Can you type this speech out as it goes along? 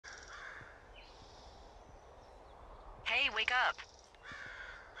wake up.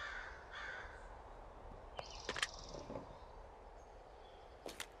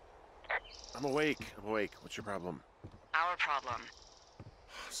 I'm awake. What's your problem? Our problem.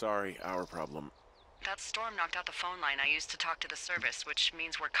 Sorry, our problem. That storm knocked out the phone line I used to talk to the service, which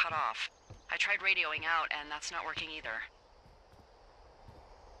means we're cut off. I tried radioing out, and that's not working either.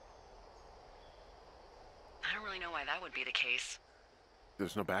 I don't really know why that would be the case.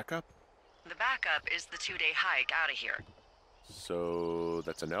 There's no backup? The backup is the 2-day hike out of here. So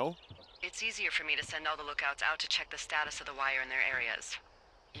that's a no? It's easier for me to send all the lookouts out to check the status of the wire in their areas.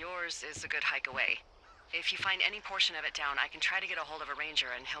 Yours is a good hike away. If you find any portion of it down, I can try to get a hold of a ranger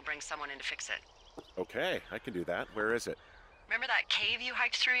and he'll bring someone in to fix it. Okay, I can do that. Where is it? Remember that cave you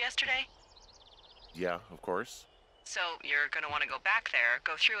hiked through yesterday? Yeah, of course. So you're gonna want to go back there,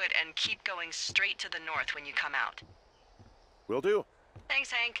 go through it, and keep going straight to the north when you come out. Will do.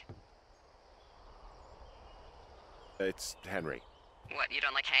 Thanks, Hank. It's Henry. What, you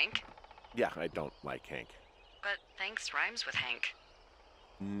don't like Hank? Yeah, I don't like Hank. But thanks rhymes with Hank.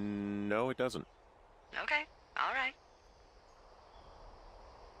 No, it doesn't. Okay, all right.